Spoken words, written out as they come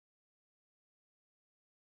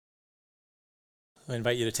I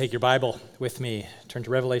invite you to take your Bible with me. Turn to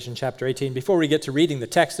Revelation chapter 18. Before we get to reading the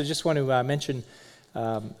text, I just want to mention,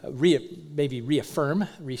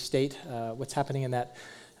 restate what's happening in that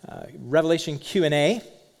Revelation Q&A.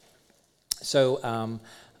 So I'm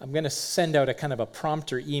going to send out a kind of a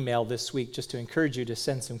prompter email this week just to encourage you to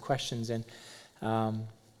send some questions in.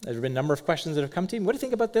 There have been a number of questions that have come to me. What do you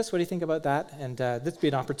think about this? What do you think about that? And this would be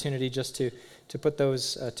an opportunity just to put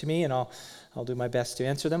those to me, and I'll do my best to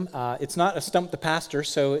answer them. It's not a stump the pastor,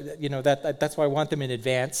 so that's why I want them in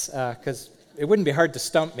advance, because it wouldn't be hard to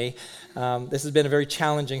stump me. This has been a very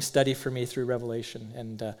challenging study for me through Revelation,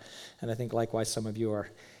 and I think likewise some of you are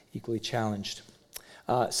equally challenged.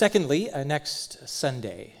 Secondly, next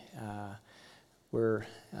Sunday, we're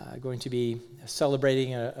going to be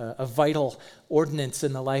celebrating a vital ordinance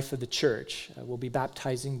in the life of the church. We'll be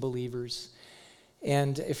baptizing believers.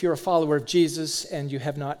 And if you're a follower of Jesus and you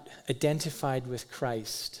have not identified with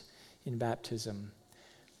Christ in baptism,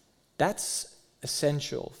 that's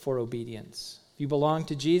essential for obedience. If you belong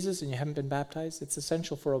to Jesus and you haven't been baptized, it's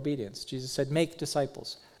essential for obedience. Jesus said, make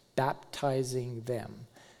disciples, baptizing them.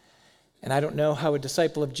 And I don't know how a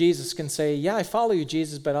disciple of Jesus can say, yeah, I follow you,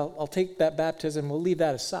 Jesus, but I'll take that baptism, we'll leave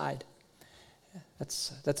that aside.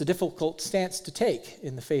 That's a difficult stance to take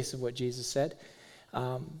in the face of what Jesus said.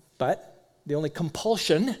 But the only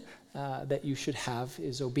compulsion that you should have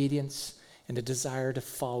is obedience and a desire to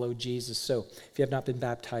follow Jesus. So if you have not been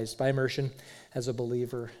baptized by immersion as a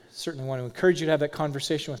believer, certainly want to encourage you to have that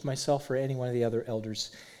conversation with myself or any one of the other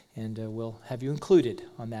elders, and we'll have you included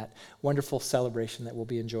on that wonderful celebration that we'll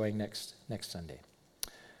be enjoying next Sunday.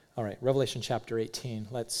 All right, Revelation chapter 18.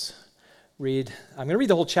 Let's read. I'm going to read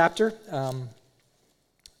the whole chapter.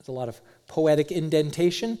 There's a lot of poetic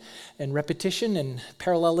indentation and repetition and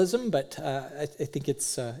parallelism, but I think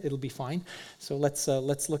it'll be fine. So let's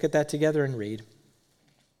look at that together and read.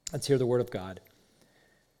 Let's hear the word of God.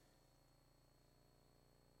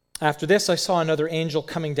 After this, I saw another angel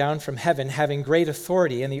coming down from heaven, having great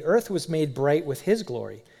authority, and the earth was made bright with his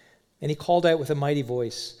glory. And he called out with a mighty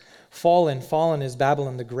voice, "Fallen, fallen is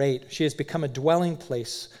Babylon the Great. She has become a dwelling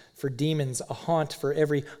place for demons, a haunt for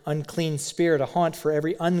every unclean spirit, a haunt for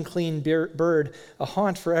every unclean bird, a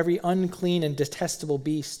haunt for every unclean and detestable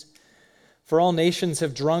beast. For all nations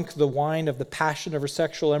have drunk the wine of the passion of her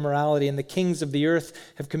sexual immorality, and the kings of the earth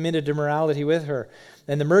have committed immorality with her,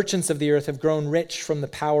 and the merchants of the earth have grown rich from the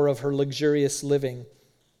power of her luxurious living."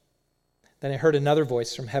 Then I heard another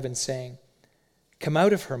voice from heaven saying, "Come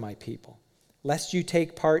out of her, my people, lest you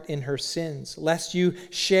take part in her sins, lest you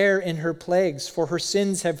share in her plagues, for her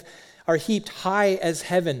sins are heaped high as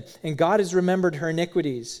heaven, and God has remembered her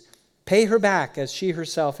iniquities. Pay her back as she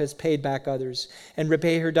herself has paid back others, and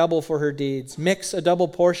repay her double for her deeds. Mix a double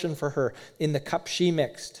portion for her in the cup she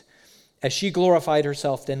mixed. As she glorified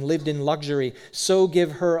herself and lived in luxury, so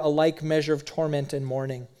give her a like measure of torment and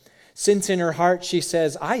mourning. Since in her heart she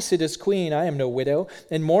says, I sit as queen, I am no widow,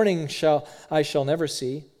 and mourning I shall never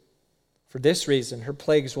see. For this reason, her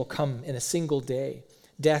plagues will come in a single day,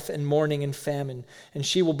 death and mourning and famine, and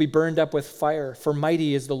she will be burned up with fire, for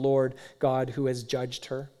mighty is the Lord God who has judged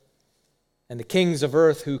her. And the kings of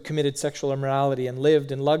earth who committed sexual immorality and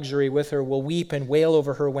lived in luxury with her will weep and wail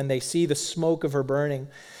over her when they see the smoke of her burning.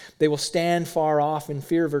 They will stand far off in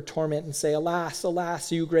fear of her torment and say, Alas,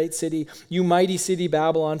 alas, you great city, you mighty city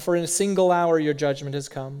Babylon, for in a single hour your judgment has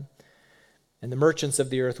come. And the merchants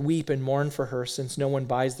of the earth weep and mourn for her, since no one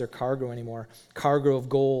buys their cargo anymore. Cargo of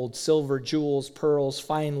gold, silver, jewels, pearls,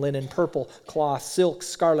 fine linen, purple cloth, silk,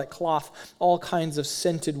 scarlet cloth, all kinds of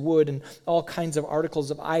scented wood, and all kinds of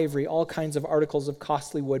articles of ivory, all kinds of articles of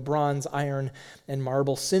costly wood, bronze, iron, and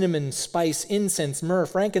marble, cinnamon, spice, incense, myrrh,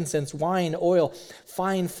 frankincense, wine, oil,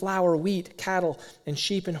 fine flour, wheat, cattle, and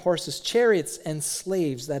sheep and horses, chariots and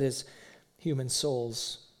slaves, that is, human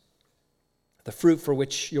souls. The fruit for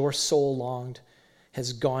which your soul longed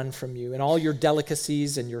has gone from you, and all your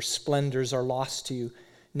delicacies and your splendors are lost to you,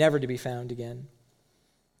 never to be found again.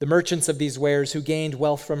 The merchants of these wares who gained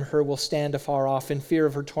wealth from her will stand afar off in fear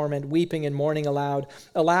of her torment, weeping and mourning aloud.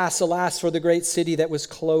 Alas, alas, for the great city that was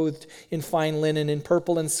clothed in fine linen, in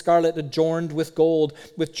purple and scarlet, adorned with gold,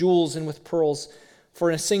 with jewels and with pearls. For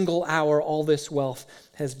in a single hour all this wealth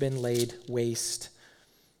has been laid waste.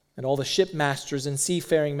 And all the shipmasters and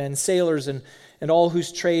seafaring men, sailors, and all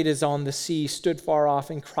whose trade is on the sea stood far off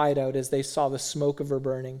and cried out as they saw the smoke of her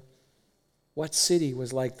burning. What city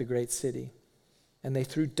was like the great city? And they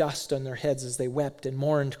threw dust on their heads as they wept and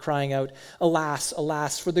mourned, crying out, Alas,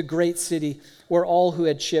 alas, for the great city, where all who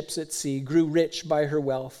had ships at sea grew rich by her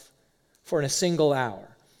wealth. For in a single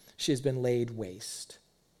hour she has been laid waste.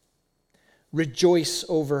 Rejoice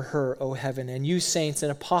over her, O heaven, and you saints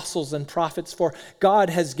and apostles and prophets, for God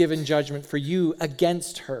has given judgment for you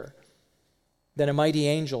against her. Then a mighty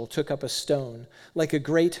angel took up a stone, like a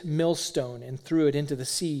great millstone, and threw it into the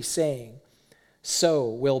sea, saying, So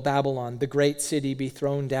will Babylon, the great city, be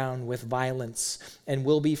thrown down with violence, and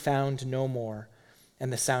will be found no more.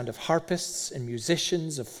 And the sound of harpists and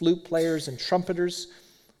musicians, of flute players and trumpeters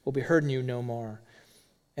will be heard in you no more.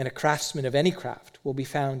 And a craftsman of any craft will be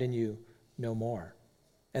found in you no more.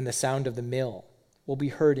 And the sound of the mill will be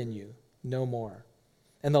heard in you no more.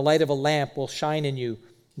 And the light of a lamp will shine in you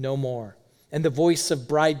no more. And the voice of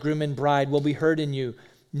bridegroom and bride will be heard in you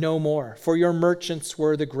no more. For your merchants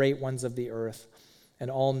were the great ones of the earth, and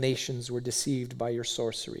all nations were deceived by your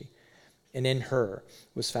sorcery. And in her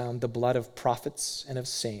was found the blood of prophets and of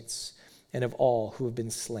saints and of all who have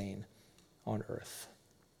been slain on earth.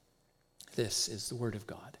 This is the word of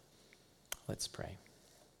God. Let's pray.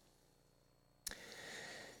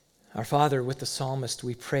 Our Father, with the psalmist,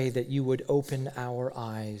 we pray that you would open our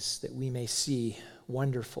eyes, that we may see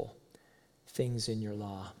wonderful things in your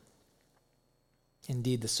law.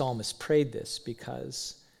 Indeed, the psalmist prayed this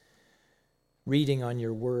because reading on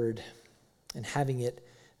your word and having it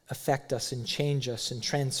affect us and change us and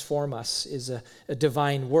transform us is a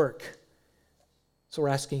divine work. So we're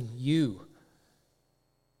asking you,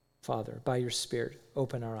 Father, by your Spirit,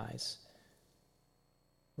 open our eyes.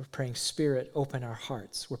 We're praying, Spirit, open our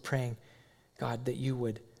hearts. We're praying, God, that you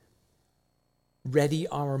would ready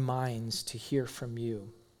our minds to hear from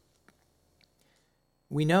you.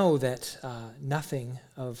 We know that nothing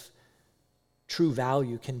of true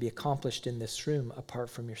value can be accomplished in this room apart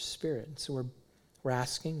from your Spirit. So we're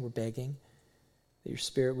asking, we're begging that your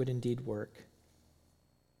Spirit would indeed work,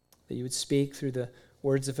 that you would speak through the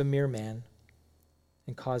words of a mere man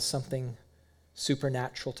and cause something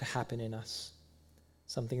supernatural to happen in us,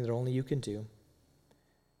 something that only you can do.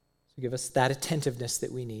 So give us that attentiveness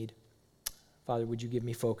that we need. Father, would you give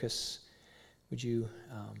me focus? Would you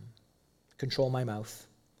control my mouth?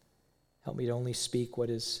 Help me to only speak what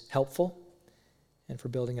is helpful and for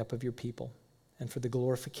building up of your people and for the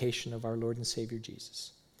glorification of our Lord and Savior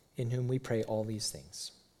Jesus, in whom we pray all these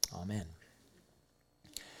things. Amen.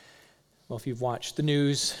 Well, if you've watched the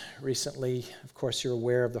news recently, of course you're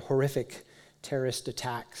aware of the horrific terrorist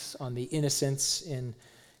attacks on the innocents in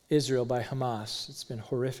Israel by Hamas. It's been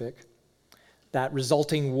horrific. That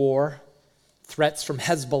resulting war, threats from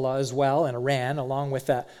Hezbollah as well and Iran, along with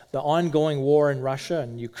the ongoing war in Russia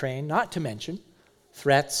and Ukraine, not to mention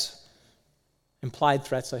threats, implied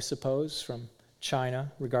threats, I suppose, from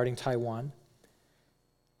China regarding Taiwan.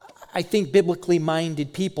 I think biblically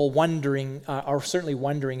minded people are certainly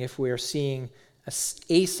wondering if we are seeing a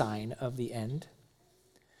sign of the end.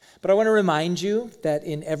 But I want to remind you that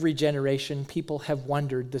in every generation, people have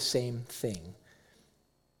wondered the same thing.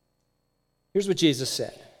 Here's what Jesus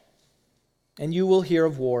said. And you will hear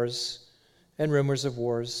of wars and rumors of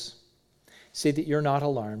wars. Say that you're not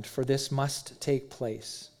alarmed, for this must take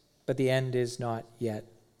place, but the end is not yet.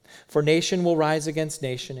 For nation will rise against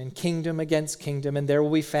nation, and kingdom against kingdom, and there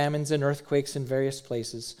will be famines and earthquakes in various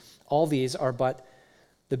places. All these are but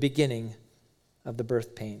the beginning of the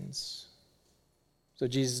birth pains. So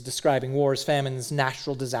Jesus is describing wars, famines,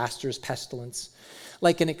 natural disasters, pestilence,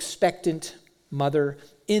 like an expectant mother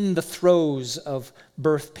in the throes of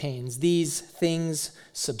birth pains. These things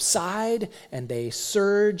subside and they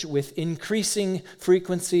surge with increasing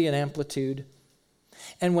frequency and amplitude.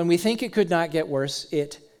 And when we think it could not get worse,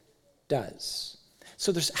 it does.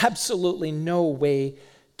 So there's absolutely no way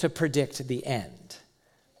to predict the end.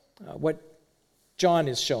 What John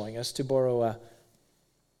is showing us, to borrow a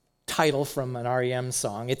title from an REM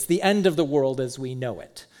song, it's the end of the world as we know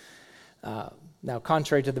it. Now,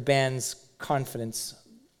 contrary to the band's confidence,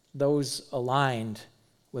 those aligned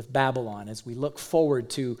with Babylon, as we look forward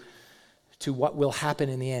to what will happen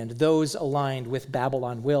in the end, those aligned with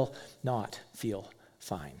Babylon will not feel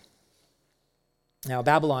fine. Now,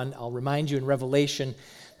 Babylon, I'll remind you in Revelation,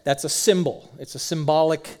 that's a symbol. It's a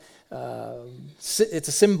symbolic, it's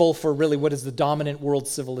a symbol for really what is the dominant world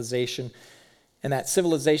civilization. And that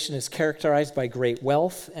civilization is characterized by great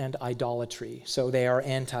wealth and idolatry. So they are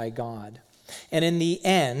anti-God. And in the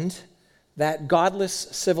end, that godless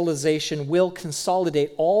civilization will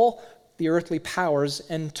consolidate all the earthly powers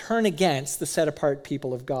and turn against the set-apart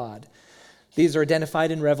people of God. These are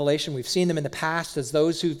identified in Revelation. We've seen them in the past as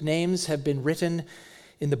those whose names have been written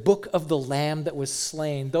in the book of the Lamb that was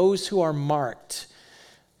slain, those who are marked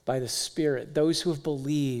by the Spirit, those who have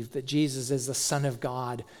believed that Jesus is the Son of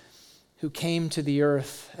God, who came to the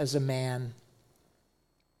earth as a man,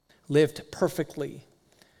 lived perfectly,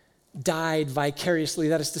 died vicariously,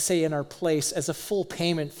 that is to say, in our place, as a full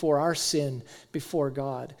payment for our sin before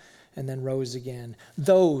God, and then rose again.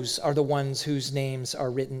 Those are the ones whose names are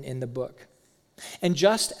written in the book. And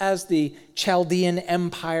just as the Chaldean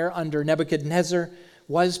Empire under Nebuchadnezzar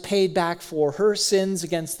was paid back for her sins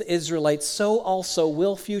against the Israelites, so also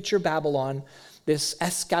will future Babylon, this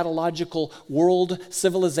eschatological world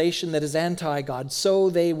civilization that is anti-God, so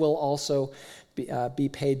they will also be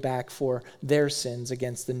paid back for their sins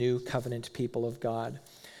against the new covenant people of God.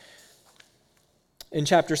 In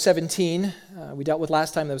chapter 17, we dealt with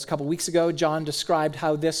last time, that was a couple weeks ago, John described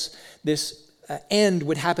how this end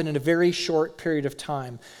would happen in a very short period of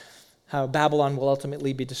time, how Babylon will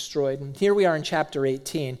ultimately be destroyed. And here we are in chapter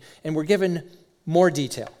 18, and we're given more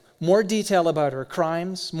detail about her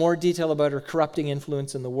crimes, more detail about her corrupting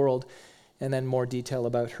influence in the world, and then more detail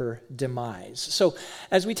about her demise. So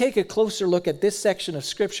as we take a closer look at this section of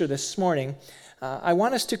Scripture this morning, I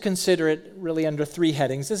want us to consider it really under three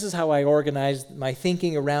headings. This is how I organized my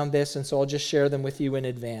thinking around this, and so I'll just share them with you in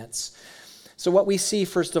advance. So what we see,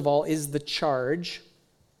 first of all, is the charge.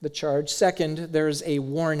 The charge. Second, there's a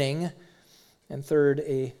warning. And third,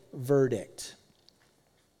 a verdict.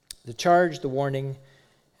 The charge, the warning,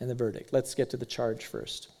 and the verdict. Let's get to the charge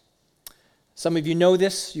first. Some of you know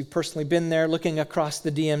this. You've personally been there looking across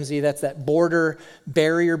the DMZ. That's that border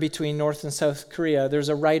barrier between North and South Korea. There's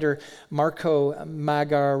a writer, Marko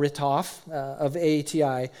Magaritov of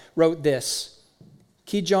AATI, wrote this.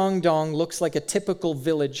 Kijong-dong looks like a typical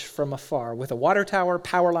village from afar, with a water tower,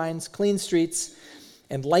 power lines, clean streets,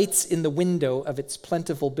 and lights in the window of its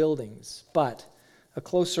plentiful buildings. But a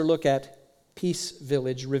closer look at Peace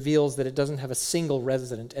Village reveals that it doesn't have a single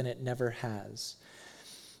resident, and it never has.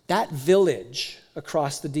 That village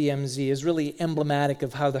across the DMZ is really emblematic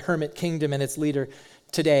of how the Hermit Kingdom and its leader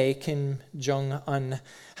today, Kim Jong-un,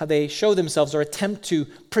 how they show themselves or attempt to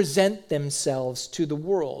present themselves to the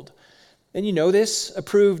world. And you know this,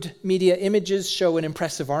 approved media images show an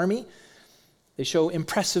impressive army. They show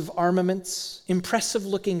impressive armaments,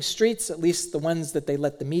 impressive-looking streets, at least the ones that they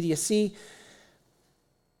let the media see.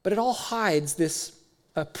 But it all hides this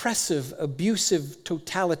oppressive, abusive,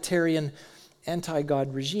 totalitarian,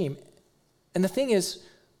 anti-God regime. And the thing is,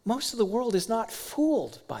 most of the world is not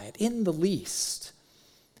fooled by it in the least.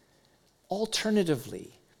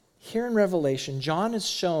 Alternatively, here in Revelation, John has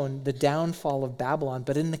shown the downfall of Babylon,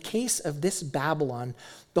 but in the case of this Babylon,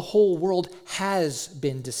 the whole world has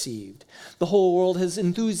been deceived. The whole world has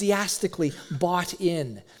enthusiastically bought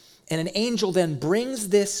in. And an angel then brings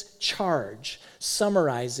this charge,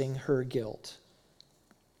 summarizing her guilt.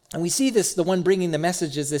 And we see this, the one bringing the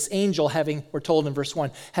message is this angel having, we're told in verse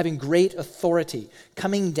 1, having great authority,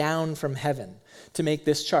 coming down from heaven to make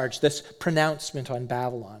this charge, this pronouncement on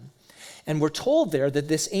Babylon. And we're told there that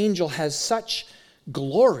this angel has such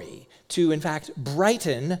glory to, in fact,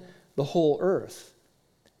 brighten the whole earth.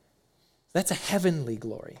 That's a heavenly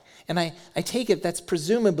glory. And I take it that's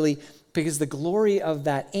presumably because the glory of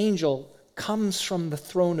that angel comes from the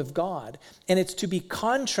throne of God. And it's to be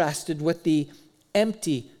contrasted with the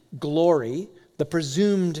empty glory, the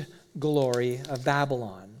presumed glory of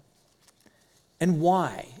Babylon. And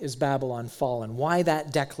why is Babylon fallen? Why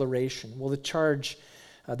that declaration? Well,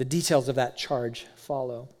 the details of that charge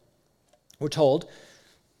follow. We're told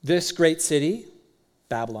this great city,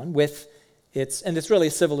 Babylon, with its, and it's really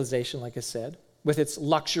a civilization, like I said, with its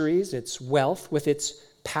luxuries, its wealth, with its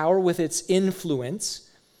power, with its influence,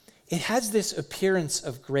 it has this appearance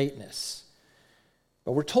of greatness.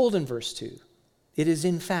 But we're told in verse 2, it is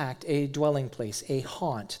in fact a dwelling place, a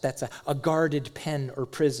haunt. That's a guarded pen or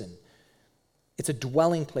prison. It's a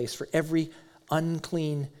dwelling place for every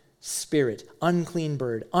unclean spirit, unclean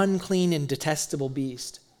bird, unclean and detestable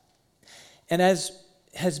beast. And as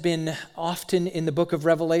has been often in the book of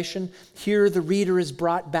Revelation, here the reader is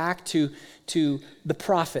brought back to the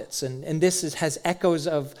prophets. And this has echoes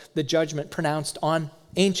of the judgment pronounced on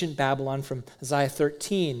ancient Babylon from Isaiah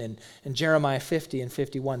 13 and Jeremiah 50 and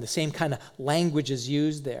 51. The same kind of language is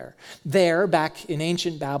used there. There, back in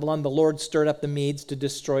ancient Babylon, the Lord stirred up the Medes to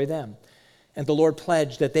destroy them. And the Lord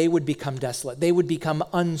pledged that they would become desolate. They would become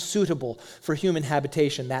unsuitable for human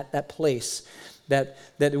habitation, that place, that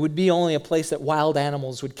it would be only a place that wild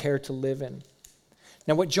animals would care to live in.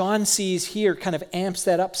 Now, what John sees here kind of amps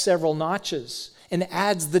that up several notches and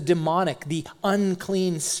adds the demonic, the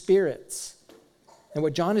unclean spirits. And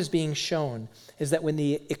what John is being shown is that when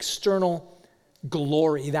the external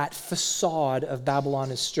glory, that facade of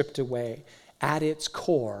Babylon is stripped away, at its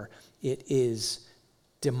core, it is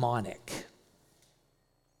demonic.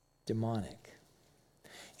 Demonic.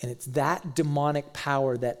 And it's that demonic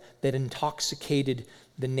power that intoxicated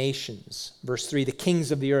the nations. Verse 3, the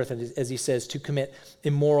kings of the earth, as he says, to commit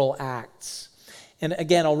immoral acts. And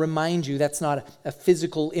again, I'll remind you, that's not a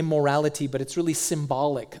physical immorality, but it's really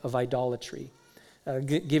symbolic of idolatry.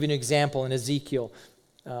 Give you an example in Ezekiel,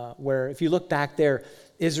 where if you look back there,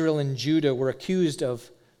 Israel and Judah were accused of,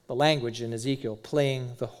 the language in Ezekiel,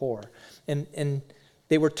 playing the whore. And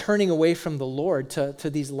they were turning away from the Lord to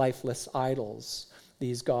these lifeless idols,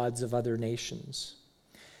 these gods of other nations.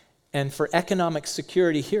 And for economic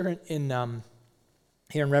security, here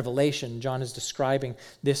in Revelation, John is describing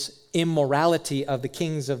this immorality of the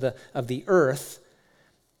kings of the earth.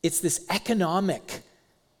 It's this economic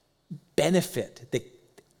benefit that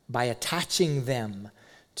by attaching them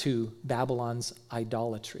to Babylon's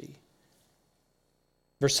idolatry.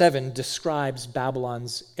 Verse 7 describes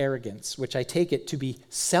Babylon's arrogance, which I take it to be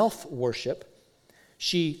self-worship.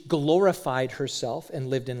 She glorified herself and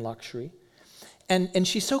lived in luxury. And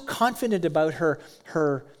she's so confident about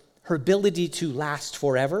her ability to last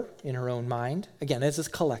forever in her own mind, again, as a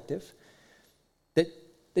collective, that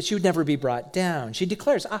she would never be brought down. She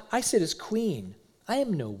declares, I sit as queen. I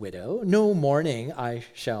am no widow. And mourning I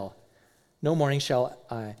shall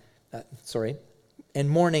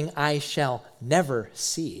never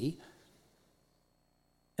see.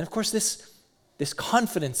 And of course, this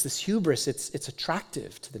confidence, this hubris, it's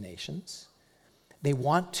attractive to the nations. They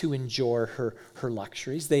want to enjoy her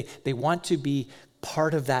luxuries. They want to be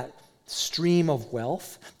part of that stream of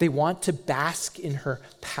wealth. They want to bask in her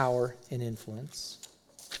power and influence.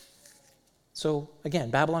 So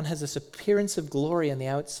again, Babylon has this appearance of glory on the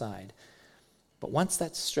outside. But once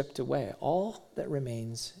that's stripped away, all that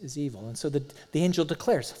remains is evil. And so the angel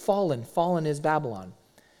declares, fallen is Babylon.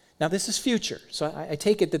 Now this is future. So I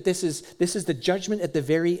take it that this is the judgment at the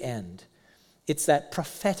very end. It's that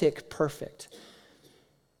prophetic perfect.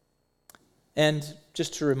 And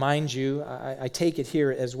just to remind you, I take it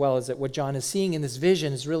here as well, is that what John is seeing in this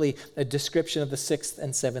vision is really a description of the 6th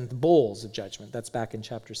and 7th bowls of judgment. That's back in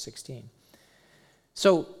chapter 16.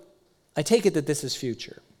 So I take it that this is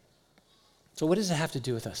future. So what does it have to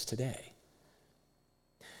do with us today?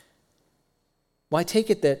 Well, I take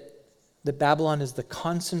it that Babylon is the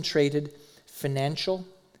concentrated financial,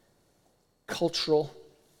 cultural,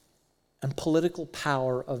 and political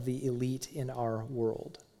power of the elite in our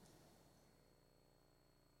world.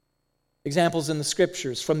 Examples in the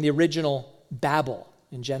scriptures from the original Babel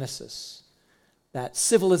in Genesis, that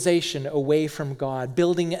civilization away from God,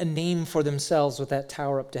 building a name for themselves with that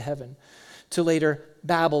tower up to heaven, to later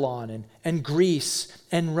Babylon and Greece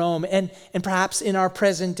and Rome, and perhaps in our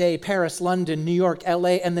present day, Paris, London, New York,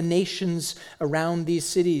 LA, and the nations around these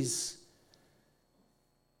cities.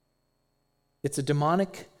 It's a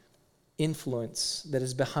demonic influence that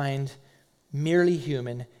is behind merely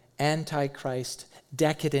human, antichrist,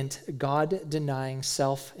 decadent, God-denying,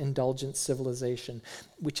 self-indulgent civilization,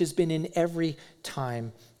 which has been in every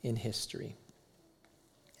time in history.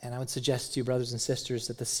 And I would suggest to you, brothers and sisters,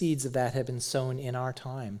 that the seeds of that have been sown in our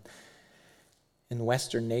time in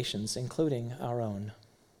Western nations, including our own.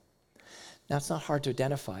 Now, it's not hard to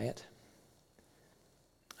identify it.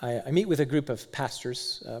 I meet with a group of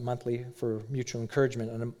pastors monthly for mutual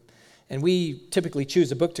encouragement, and we typically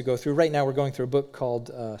choose a book to go through. Right now, we're going through a book called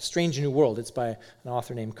Strange New World. It's by an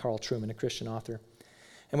author named Carl Trueman, a Christian author.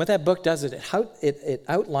 And what that book does is it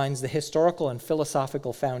outlines the historical and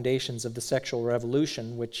philosophical foundations of the sexual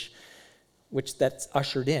revolution, which that's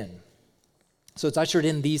ushered in. So it's ushered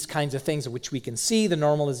in these kinds of things, which we can see: the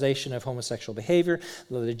normalization of homosexual behavior,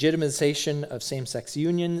 the legitimization of same-sex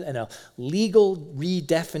unions, and a legal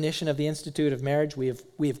redefinition of the institute of marriage. We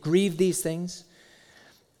have grieved these things.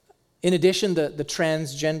 In addition, the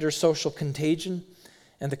transgender social contagion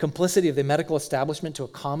and the complicity of the medical establishment to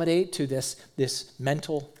accommodate to this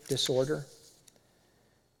mental disorder.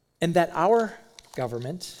 And that our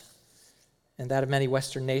government and that of many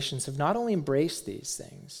Western nations have not only embraced these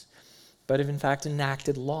things, but have in fact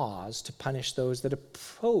enacted laws to punish those that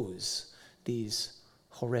oppose these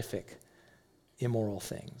horrific, immoral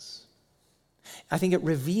things. I think it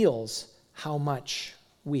reveals how much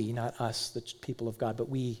we, not us, the people of God, but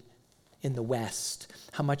we in the West,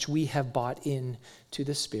 how much we have bought in to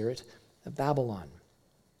the spirit of Babylon.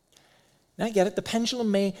 And I get it, the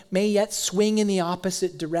pendulum may yet swing in the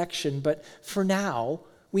opposite direction, but for now,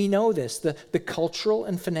 we know this. The cultural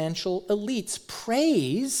and financial elites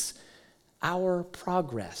praise our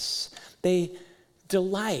progress. They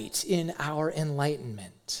delight in our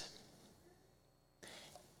enlightenment.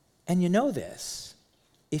 And you know this,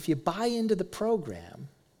 if you buy into the program,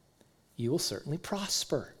 you will certainly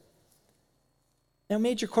prosper. Now,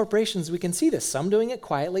 major corporations, we can see this. Some doing it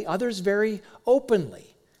quietly, others very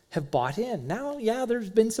openly. have bought in. Now, yeah, there's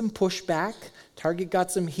been some pushback. Target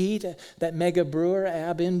got some heat. That mega brewer,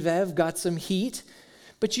 Ab InBev, got some heat.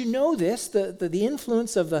 But you know this, the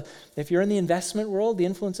influence of if you're in the investment world, the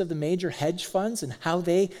influence of the major hedge funds and how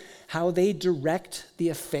they direct the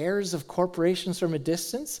affairs of corporations from a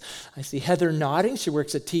distance. I see Heather nodding. She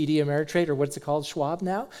works at TD Ameritrade, or what's it called, Schwab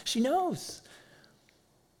now. She knows.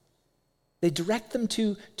 They direct them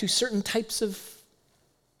to certain types of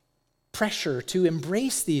pressure to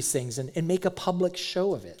embrace these things and make a public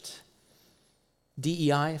show of it.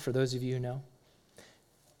 DEI, for those of you who know.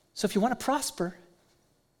 So if you want to prosper,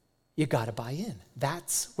 you got to buy in.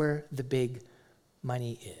 That's where the big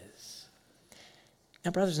money is.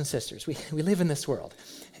 Now, brothers and sisters, we live in this world.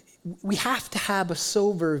 We have to have a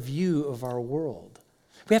sober view of our world.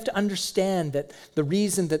 We have to understand that the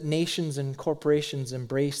reason that nations and corporations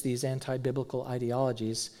embrace these anti-biblical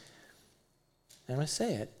ideologies, and I'm going to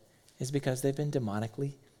say it, is because they've been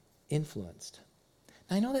demonically influenced.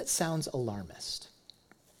 Now, I know that sounds alarmist,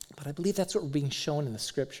 but I believe that's what we're being shown in the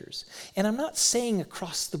scriptures. And I'm not saying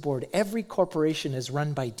across the board every corporation is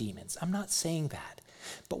run by demons. I'm not saying that.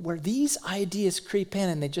 But where these ideas creep in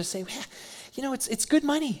and they just say, well, you know, it's good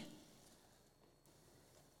money.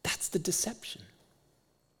 That's the deception.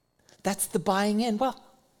 That's the buying in. Well,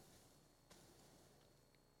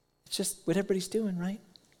 it's just what everybody's doing, right?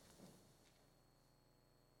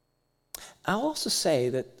 I'll also say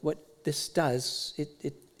that what this does,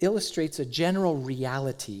 it illustrates a general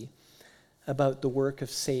reality about the work of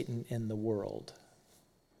Satan in the world.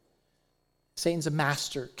 Satan's a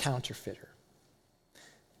master counterfeiter.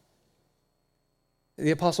 The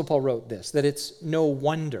Apostle Paul wrote this, that it's no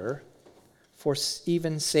wonder, for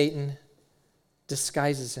even Satan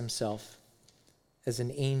disguises himself as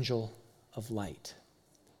an angel of light.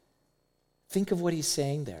 Think of what he's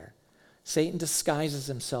saying there. Satan disguises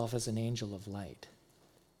himself as an angel of light.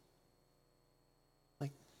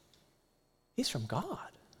 Like, he's from God.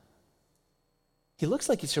 He looks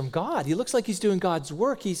like he's from God. He looks like he's doing God's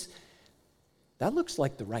work. That looks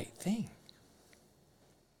like the right thing.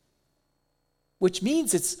 Which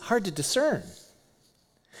means it's hard to discern.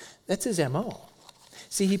 That's his MO.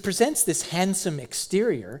 See, he presents this handsome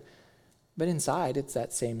exterior, but inside it's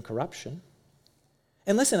that same corruption.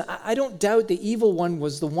 And listen, I don't doubt the evil one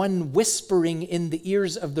was the one whispering in the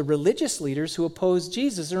ears of the religious leaders who opposed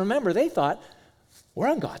Jesus. And remember, they thought, we're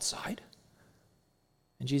on God's side.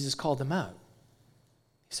 And Jesus called them out.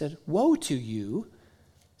 He said, woe to you,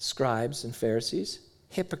 scribes and Pharisees,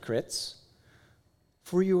 hypocrites,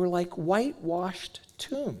 for you are like whitewashed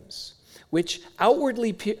tombs, which outwardly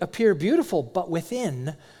appear beautiful, but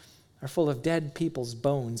within are full of dead people's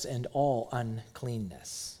bones and all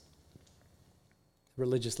uncleanness.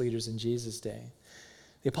 Religious leaders in Jesus' day.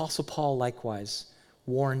 The Apostle Paul likewise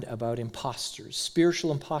warned about imposters,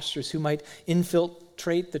 spiritual imposters who might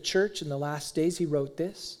infiltrate the church in the last days. He wrote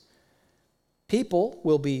this: people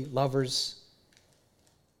will be lovers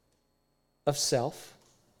of self,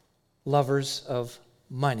 lovers of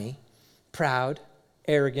money, proud,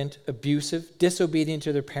 arrogant, abusive, disobedient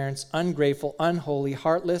to their parents, ungrateful, unholy,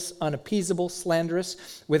 heartless, unappeasable,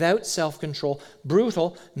 slanderous, without self-control,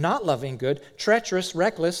 brutal, not loving good, treacherous,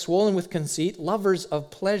 reckless, swollen with conceit, lovers of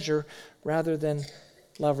pleasure rather than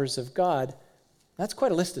lovers of God. That's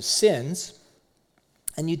quite a list of sins.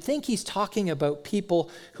 And you'd think he's talking about people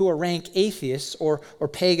who are rank atheists or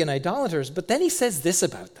pagan idolaters, but then he says this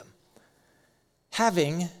about them: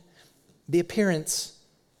 having the appearance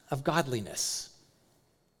of godliness,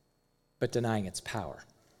 but denying its power.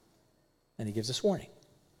 And he gives us warning.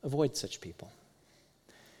 Avoid such people.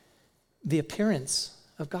 The appearance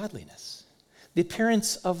of godliness, the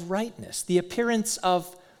appearance of rightness, the appearance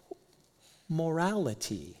of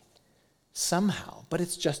morality somehow, but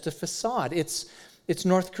it's just a facade. It's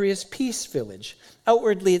North Korea's peace village.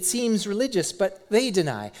 Outwardly it seems religious, but they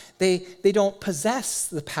deny. They don't possess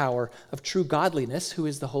the power of true godliness, who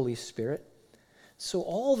is the Holy Spirit. So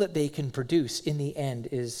all that they can produce in the end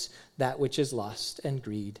is that which is lust and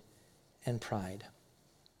greed and pride.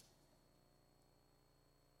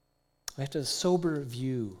 We have to have a sober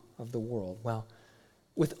view of the world. Well,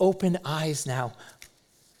 with open eyes now,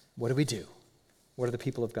 what do we do? What are the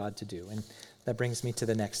people of God to do? And that brings me to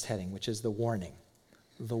the next heading, which is the warning.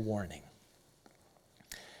 The warning.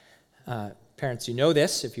 Parents, you know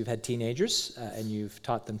this. If you've had teenagers and you've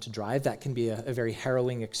taught them to drive, that can be a very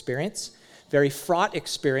harrowing experience. Very fraught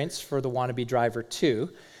experience for the wannabe driver too.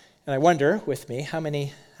 And I wonder, with me, how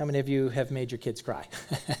many of you have made your kids cry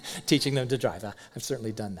teaching them to drive? I've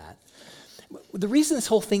certainly done that. The reason this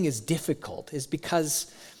whole thing is difficult is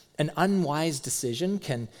because An unwise decision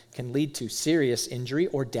can lead to serious injury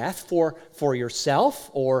or death for yourself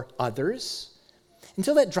or others.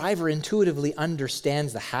 Until that driver intuitively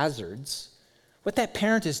understands the hazards, what that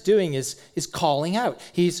parent is doing is calling out.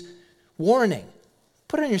 He's warning.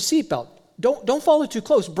 Put on your seatbelt. Don't follow too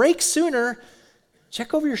close. Brake sooner.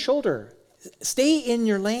 Check over your shoulder. Stay in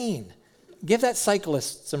your lane. Give that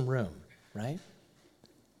cyclist some room, right?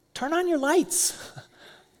 Turn on your lights.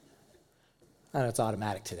 I know it's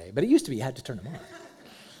automatic today, but it used to be you had to turn them on.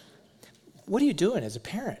 What are you doing as a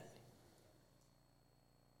parent?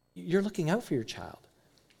 You're looking out for your child.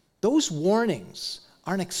 Those warnings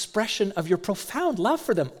are an expression of your profound love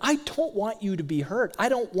for them. I don't want you to be hurt. I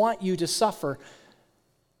don't want you to suffer.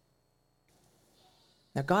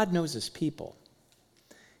 Now, God knows his people.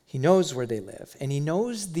 He knows where they live, and he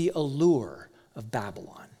knows the allure of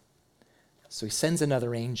Babylon. So he sends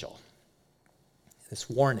another angel. This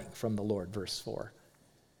warning from the Lord, verse 4.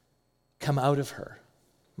 Come out of her,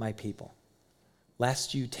 my people,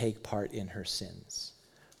 lest you take part in her sins,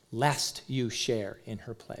 lest you share in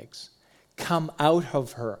her plagues. Come out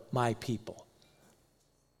of her, my people.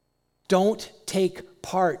 Don't take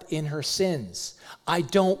part in her sins. I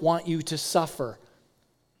don't want you to suffer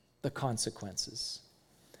the consequences.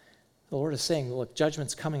 The Lord is saying, look,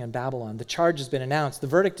 judgment's coming on Babylon. The charge has been announced. The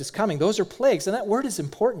verdict is coming. Those are plagues, and that word is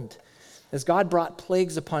important. As God brought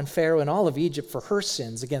plagues upon Pharaoh and all of Egypt for her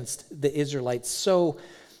sins against the Israelites, so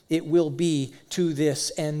it will be to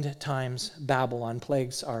this end times Babylon.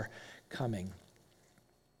 Plagues are coming.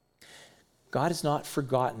 God has not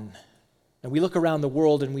forgotten. And we look around the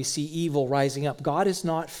world and we see evil rising up. God has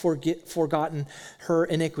not forgotten her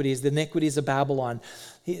iniquities, the iniquities of Babylon.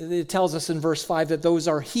 It tells us in verse 5 that those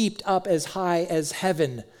are heaped up as high as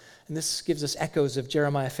heaven. And this gives us echoes of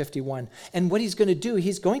Jeremiah 51. And what he's going to do,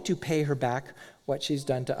 he's going to pay her back what she's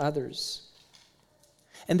done to others.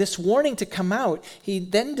 And this warning to come out, he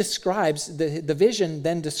then describes, the vision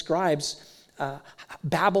then describes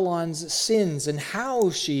Babylon's sins and how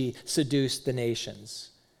she seduced the nations.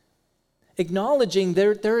 Acknowledging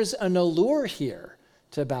there is an allure here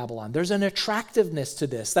to Babylon. There's an attractiveness to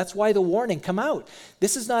this. That's why the warning, come out.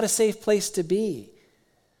 This is not a safe place to be.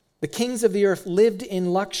 The kings of the earth lived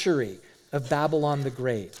in luxury of Babylon the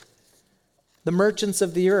Great. The merchants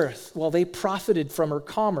of the earth, well, they profited from her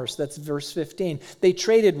commerce. That's verse 15. They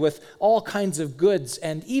traded with all kinds of goods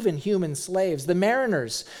and even human slaves. The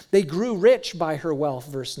mariners, they grew rich by her wealth,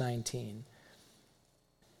 verse 19.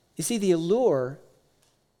 You see, the allure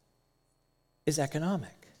is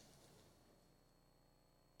economic.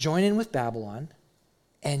 Join in with Babylon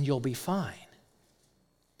and you'll be fine.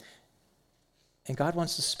 And God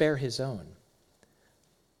wants to spare his own.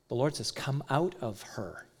 The Lord says, come out of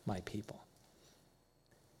her, my people.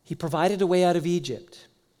 He provided a way out of Egypt.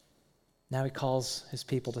 Now he calls his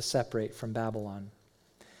people to separate from Babylon.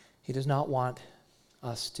 He does not want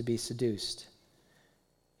us to be seduced.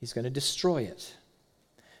 He's going to destroy it.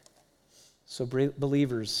 So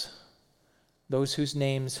believers, those whose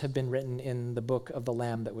names have been written in the book of the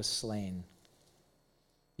Lamb that was slain,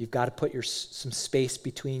 you've got to put some space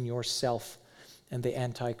between yourself and the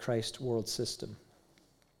Antichrist world system.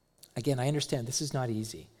 Again, I understand this is not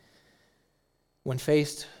easy. When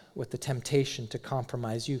faced with the temptation to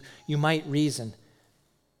compromise, you might reason,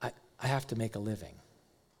 I have to make a living.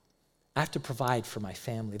 I have to provide for my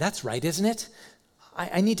family. That's right, isn't it?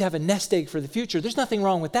 I need to have a nest egg for the future. There's nothing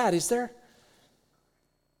wrong with that, is there?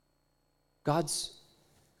 God's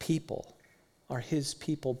people are his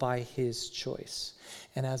people by his choice.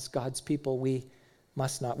 And as God's people, we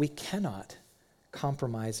cannot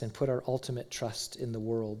compromise and put our ultimate trust in the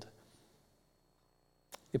world.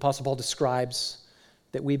 The Apostle Paul describes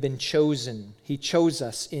that we've been chosen. He chose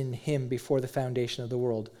us in him before the foundation of the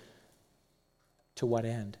world. To what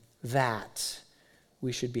end? That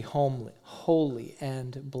we should be holy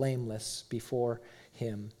and blameless before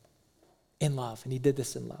him in love. And he did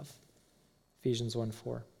this in love. Ephesians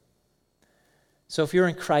 1:4. So if you're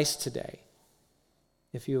in Christ today,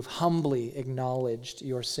 if you have humbly acknowledged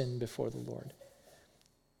your sin before the Lord,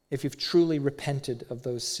 if you've truly repented of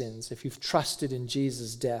those sins, if you've trusted in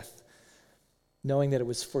Jesus' death, knowing that it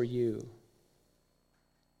was for you,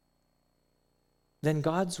 then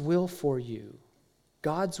God's will for you,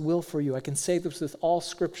 I can say this with all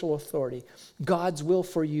scriptural authority, God's will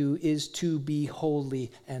for you is to be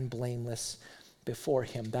holy and blameless before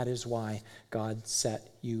him. That is why God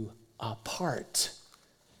set you apart.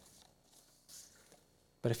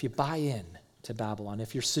 But if you buy in to Babylon,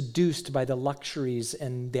 if you're seduced by the luxuries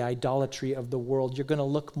and the idolatry of the world, you're going to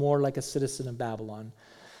look more like a citizen of Babylon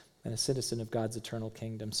than a citizen of God's eternal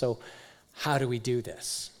kingdom. So how do we do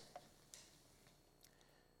this?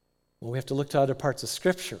 Well, we have to look to other parts of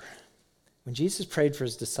Scripture. When Jesus prayed for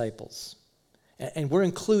his disciples, and we're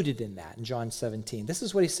included in that in John 17, this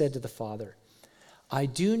is what he said to the Father. I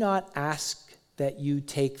do not ask that you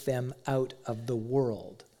take them out of the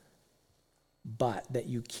world, but that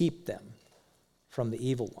you keep them from the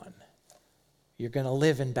evil one. You're going to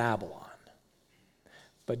live in Babylon.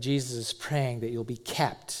 But Jesus is praying that you'll be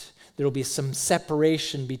kept. There will be some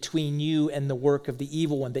separation between you and the work of the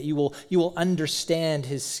evil one, that you will understand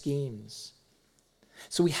his schemes.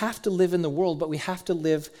 So we have to live in the world, but we have to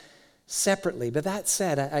live separately. But that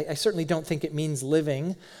said, I certainly don't think it means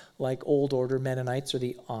living like old order Mennonites or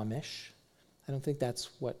the Amish. I don't think that's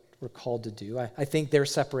what we're called to do. I think their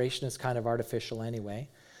separation is kind of artificial anyway.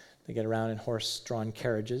 They get around in horse-drawn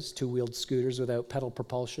carriages, two-wheeled scooters without pedal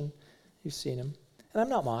propulsion. You've seen them. And I'm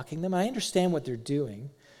not mocking them. I understand what they're doing.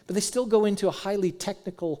 But they still go into a highly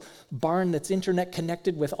technical barn that's internet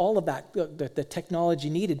connected with all of that, the technology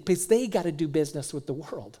needed, because they got to do business with the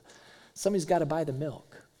world. Somebody's got to buy the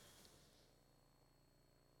milk.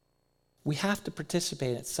 We have to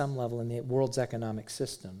participate at some level in the world's economic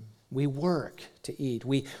system. We work to eat.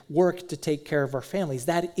 We work to take care of our families.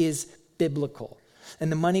 That is biblical.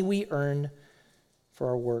 And the money we earn for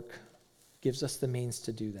our work gives us the means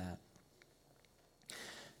to do that.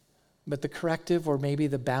 But the corrective, or maybe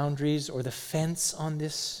the boundaries or the fence on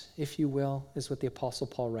this, if you will, is what the Apostle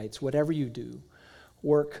Paul writes. Whatever you do,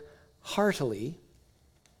 work heartily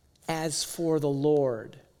as for the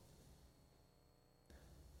Lord.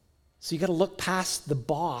 So you got to look past the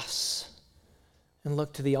boss and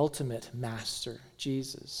look to the ultimate master,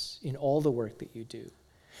 Jesus, in all the work that you do.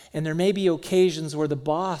 And there may be occasions where the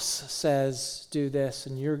boss says, do this,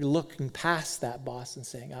 and you're looking past that boss and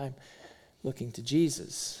saying, I'm looking to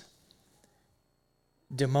Jesus.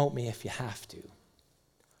 Demote me if you have to.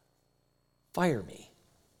 Fire me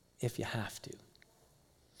if you have to.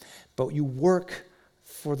 But you work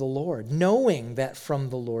for the Lord, knowing that from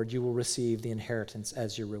the Lord you will receive the inheritance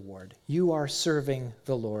as your reward. You are serving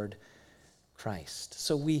the Lord Christ.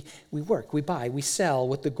 So we work, we buy, we sell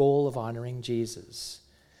with the goal of honoring Jesus.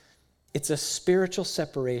 It's a spiritual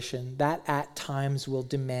separation that at times will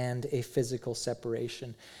demand a physical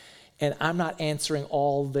separation. And I'm not answering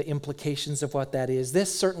all the implications of what that is.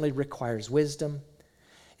 This certainly requires wisdom.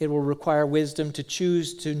 It will require wisdom to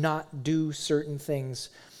choose to not do certain things.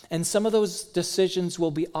 And some of those decisions will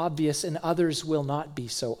be obvious and others will not be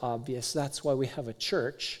so obvious. That's why we have a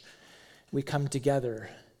church. We come together.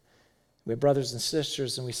 We have brothers and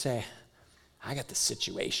sisters and we say, I got the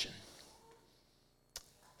situation.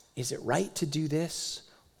 Is it right to do this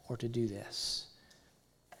or to do this?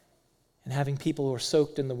 And having people who are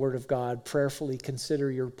soaked in the Word of God prayerfully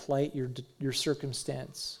consider your plight, your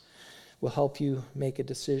circumstance, will help you make a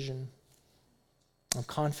decision. I'm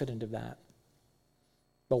confident of that.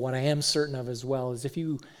 But what I am certain of as well is if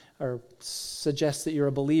you suggest that you're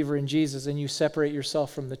a believer in Jesus and you separate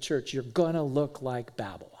yourself from the church, you're going to look like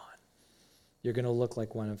Babylon. You're going to look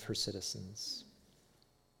like one of her citizens.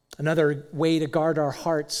 Another way to guard our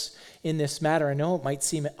hearts in this matter, I know it might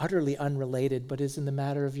seem utterly unrelated, but is in the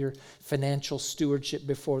matter of your financial stewardship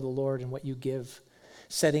before the Lord and what you give,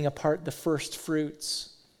 setting apart the first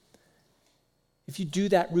fruits. If you do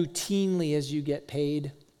that routinely as you get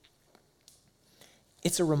paid,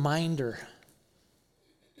 it's a reminder.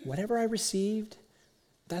 Whatever I received,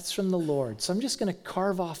 that's from the Lord. So I'm just going to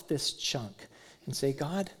carve off this chunk and say,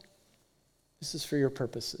 God, this is for your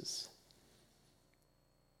purposes.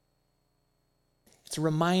 It's a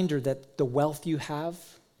reminder that the wealth you have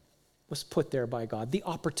was put there by God. The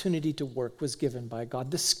opportunity to work was given by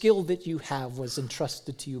God. The skill that you have was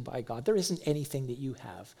entrusted to you by God. There isn't anything that you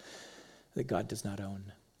have that God does not own.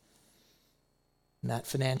 And that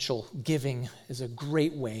financial giving is a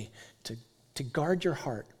great way to guard your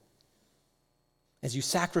heart. As you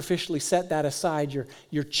sacrificially set that aside,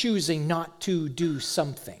 you're choosing not to do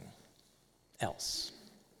something else.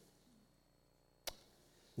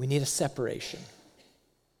 We need a separation.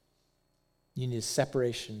 You need a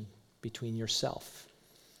separation between yourself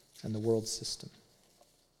and the world system.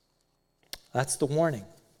 That's the warning.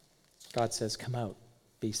 God says, come out,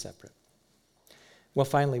 be separate. Well,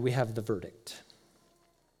 finally, we have the verdict.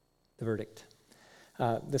 The verdict.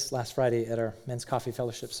 This last Friday at our men's coffee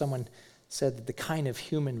fellowship, someone said that the kind of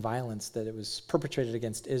human violence that it was perpetrated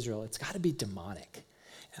against Israel, it's got to be demonic.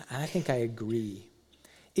 And I think I agree.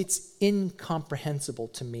 It's incomprehensible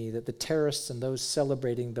to me that the terrorists and those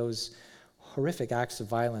celebrating those horrific acts of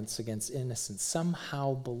violence against innocents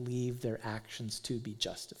somehow believe their actions to be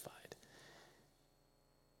justified.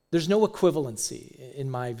 There's no equivalency,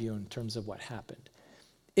 in my view, in terms of what happened.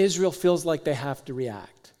 Israel feels like they have to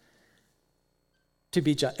react. to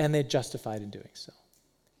be just, and they're justified in doing so.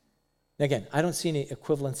 Again, I don't see any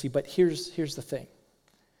equivalency, but here's the thing.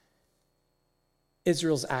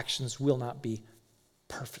 Israel's actions will not be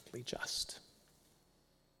perfectly just.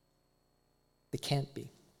 They can't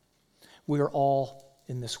be. We are all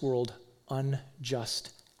in this world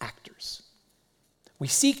unjust actors. We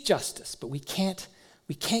seek justice, but we can't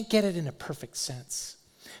get it in a perfect sense.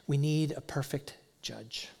 We need a perfect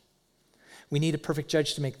judge. We need a perfect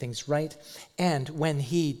judge to make things right. And when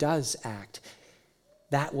he does act,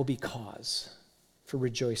 that will be cause for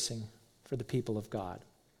rejoicing for the people of God.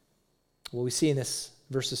 Well, we see in this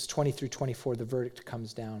verses 20 through 24, the verdict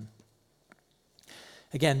comes down.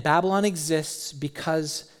 Again, Babylon exists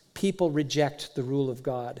because people reject the rule of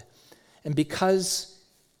God. And because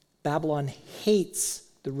Babylon hates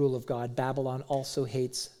the rule of God, Babylon also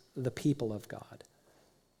hates the people of God.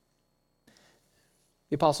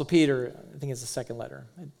 The Apostle Peter, I think it's the second letter.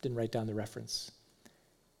 I didn't write down the reference.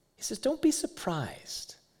 He says, don't be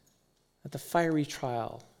surprised at the fiery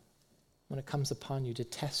trial when it comes upon you to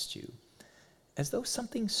test you, as though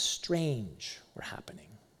something strange were happening.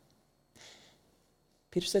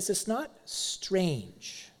 Peter says it's not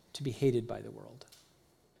strange to be hated by the world.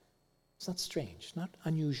 It's not strange, not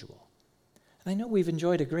unusual. And I know we've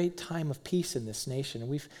enjoyed a great time of peace in this nation,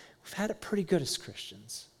 and we've had it pretty good as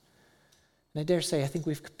Christians. And I dare say, I think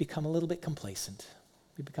we've become a little bit complacent.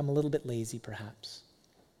 We've become a little bit lazy, perhaps.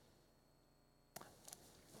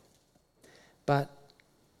 But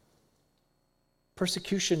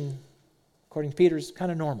persecution, according to Peter, is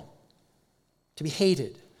kind of normal. To be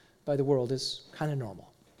hated by the world is kind of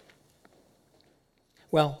normal.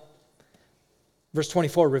 Well, verse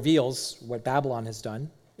 24 reveals what Babylon has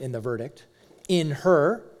done in the verdict. In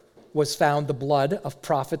her was found the blood of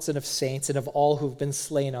prophets and of saints and of all who have been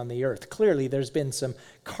slain on the earth. Clearly, there's been some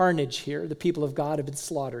carnage here. The people of God have been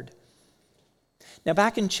slaughtered. Now,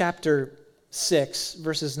 back in chapter 6,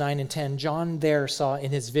 verses 9 and 10, John there saw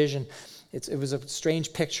in his vision, it was a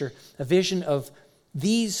strange picture, a vision of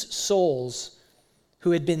these souls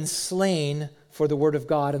who had been slain for the word of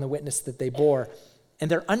God and the witness that they bore. And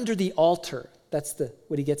they're under the altar. That's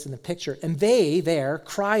what he gets in the picture. And they there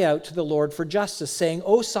cry out to the Lord for justice, saying,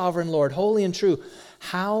 O sovereign Lord, holy and true,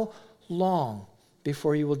 how long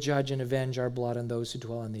before you will judge and avenge our blood on those who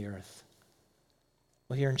dwell on the earth?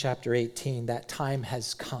 Well, here in chapter 18, that time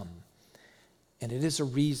has come. And it is a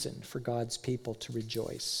reason for God's people to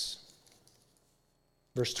rejoice.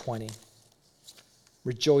 Verse 20,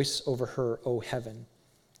 rejoice over her, O heaven,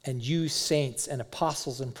 and you saints and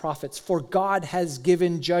apostles and prophets, for God has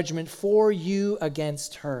given judgment for you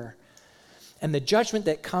against her. And the judgment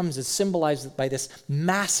that comes is symbolized by this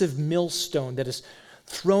massive millstone that is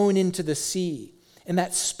thrown into the sea. And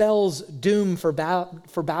that spells doom for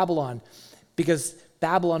Babylon, because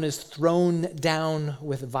Babylon is thrown down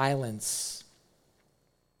with violence.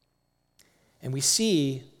 And we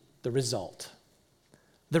see the result.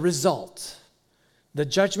 The result. The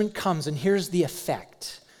judgment comes, and here's the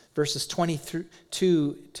effect. Verses 22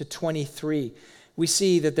 to 23. We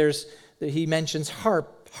see that he mentions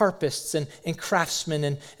harpists and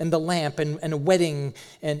craftsmen and the lamp and a wedding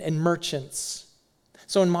and merchants.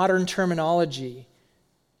 So in modern terminology,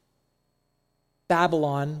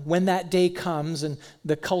 Babylon, when that day comes, and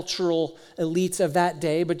the cultural elites of that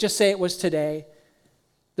day, but just say it was today,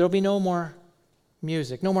 there'll be no more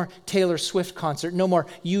music, no more Taylor Swift concert, no more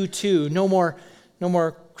U2, no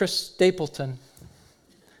more Chris Stapleton.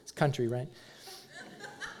 It's country, right?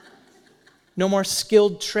 No more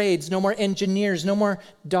skilled trades, no more engineers, no more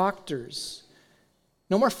doctors,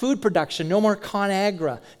 no more food production, no more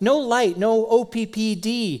ConAgra, no light, no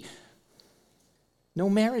OPPD, no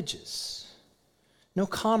marriages, no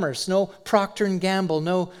commerce, no Procter & Gamble,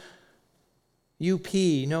 no UP,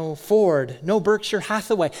 no Ford, no Berkshire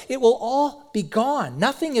Hathaway. It will all be gone.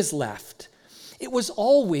 Nothing is left. It was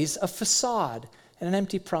always a facade and an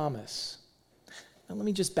empty promise. Now, let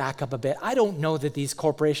me just back up a bit. I don't know that these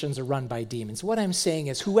corporations are run by demons. What I'm saying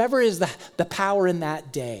is whoever is the power in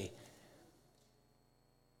that day,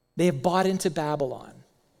 they have bought into Babylon.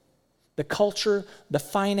 The culture, the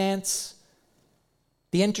finance,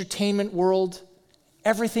 the entertainment world,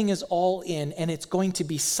 everything is all in, and it's going to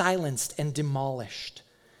be silenced and demolished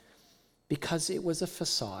because it was a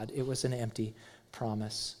facade. It was an empty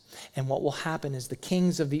promise. And what will happen is the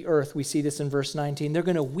kings of the earth, we see this in verse 19, they're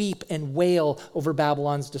going to weep and wail over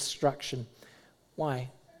Babylon's destruction. Why?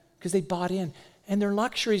 Because they bought in, and their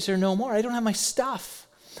luxuries are no more. I don't have my stuff.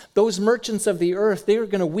 Those merchants of the earth, they are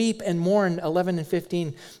going to weep and mourn, 11 and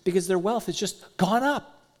 15, because their wealth has just gone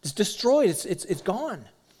up. It's destroyed. It's gone.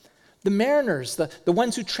 The mariners, the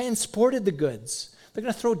ones who transported the goods, They're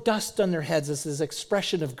going to throw dust on their heads as this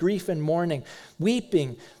expression of grief and mourning,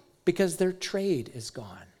 weeping because their trade is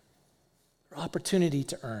gone. Their opportunity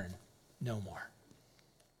to earn no more.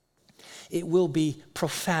 It will be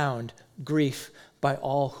profound grief by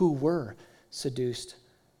all who were seduced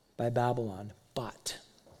by Babylon. But,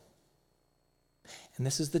 and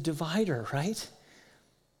this is the divider, right?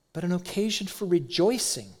 But an occasion for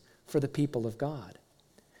rejoicing for the people of God,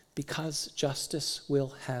 because justice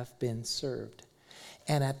will have been served.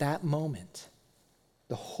 And at that moment,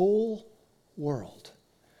 the whole world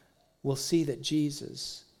will see that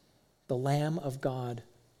Jesus, the Lamb of God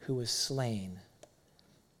who was slain,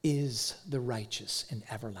 is the righteous and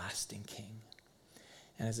everlasting King.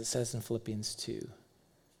 And as it says in Philippians 2,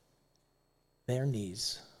 their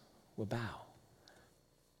knees will bow,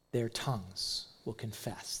 their tongues will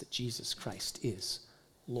confess that Jesus Christ is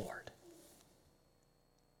Lord.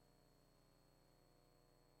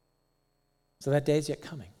 So that day is yet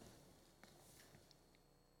coming.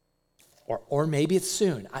 Or maybe it's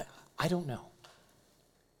soon. I don't know.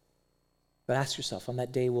 But ask yourself, on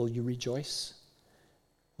that day, will you rejoice?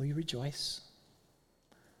 Will you rejoice?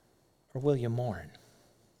 Or will you mourn?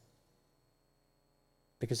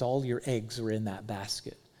 Because all your eggs were in that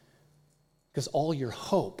basket. Because all your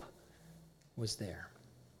hope was there.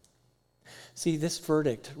 See, this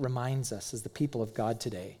verdict reminds us as the people of God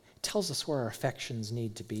today. It tells us where our affections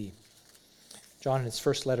need to be. John in his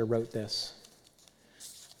first letter wrote this.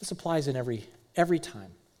 This applies in every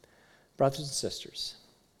time. Brothers and sisters,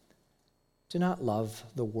 do not love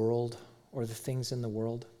the world or the things in the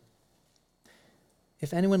world.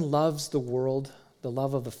 If anyone loves the world, the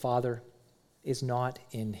love of the Father is not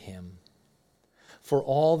in him. For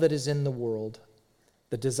all that is in the world,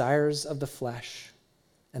 the desires of the flesh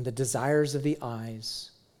and the desires of the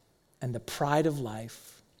eyes and the pride of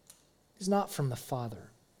life is not from the Father,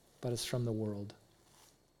 but is from the world.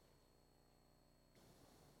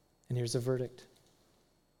 And here's a verdict.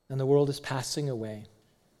 And the world is passing away,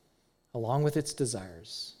 along with its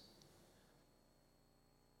desires.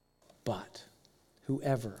 But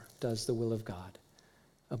whoever does the will of God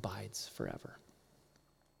abides forever.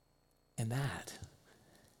 And that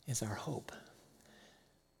is our hope.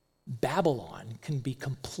 Babylon can be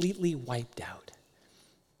completely wiped out.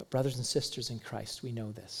 But brothers and sisters in Christ, we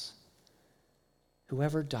know this.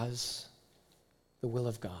 Whoever does the will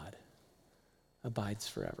of God abides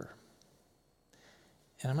forever.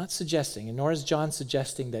 And I'm not suggesting, and nor is John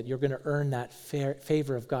suggesting, that you're going to earn that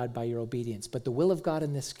favor of God by your obedience. But the will of God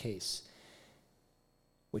in this case,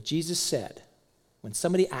 what Jesus said when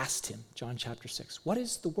somebody asked him, John chapter 6, what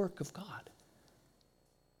is the work of God?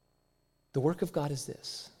 The work of God is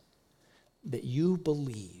this, that you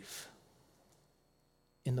believe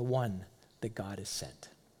in the one that God has sent.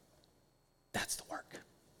 That's the work.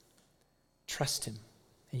 Trust him,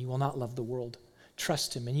 and you will not love the world.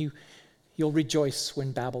 Trust him, and you'll rejoice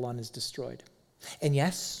when Babylon is destroyed. And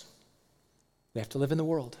yes, we have to live in the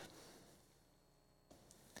world.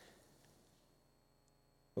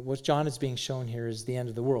 But what John is being shown here is the end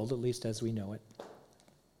of the world, at least as we know it.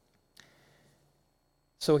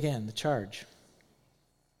 So again, the charge,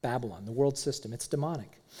 Babylon, the world system, it's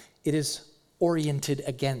demonic. It is oriented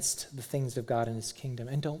against the things of God and his kingdom.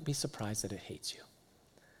 And don't be surprised that it hates you.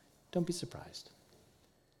 Don't be surprised.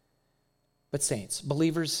 But saints,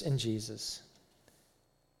 believers in Jesus,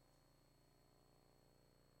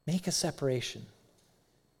 make a separation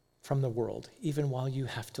from the world, even while you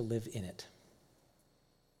have to live in it.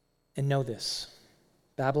 And know this,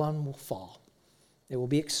 Babylon will fall. It will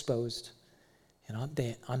be exposed. And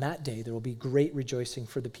on that day, there will be great rejoicing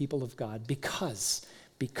for the people of God because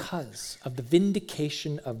of the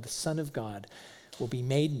vindication of the Son of God will be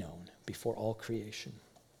made known before all creation.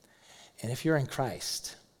 And if you're in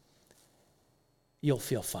Christ, you'll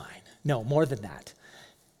feel fine. No, more than that.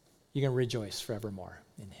 You're going to rejoice forevermore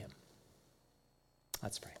in him.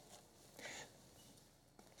 Let's pray.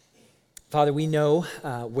 Father, we know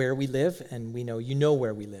where we live, and we know you know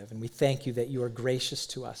where we live, and we thank you that you are gracious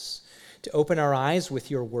to us, to open our eyes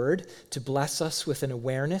with your word, to bless us with an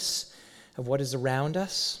awareness of what is around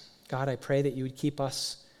us. God, I pray that you would keep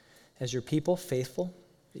us as your people faithful,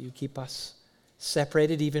 that you keep us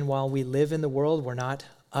separated even while we live in the world. We're not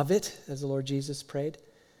of it, as the Lord Jesus prayed.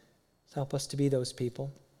 So help us to be those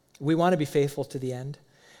people. We want to be faithful to the end.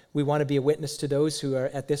 We want to be a witness to those who are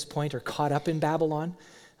at this point are caught up in Babylon.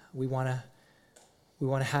 We want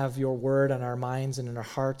to have your word on our minds and in our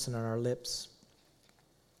hearts and on our lips.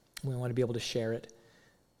 We want to be able to share it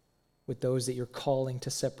with those that you're calling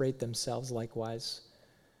to separate themselves likewise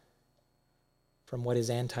from what is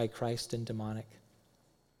antichrist and demonic.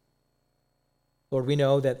 Lord, we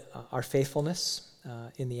know that our faithfulness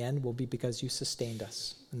in the end will be because you sustained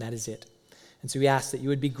us, and that is it. And so we ask that you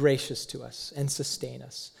would be gracious to us and sustain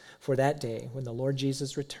us for that day when the Lord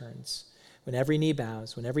Jesus returns, when every knee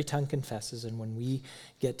bows, when every tongue confesses, and when we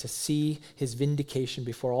get to see his vindication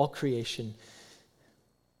before all creation,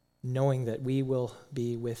 knowing that we will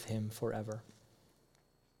be with him forever.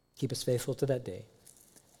 Keep us faithful to that day.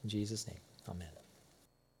 In Jesus' name, amen.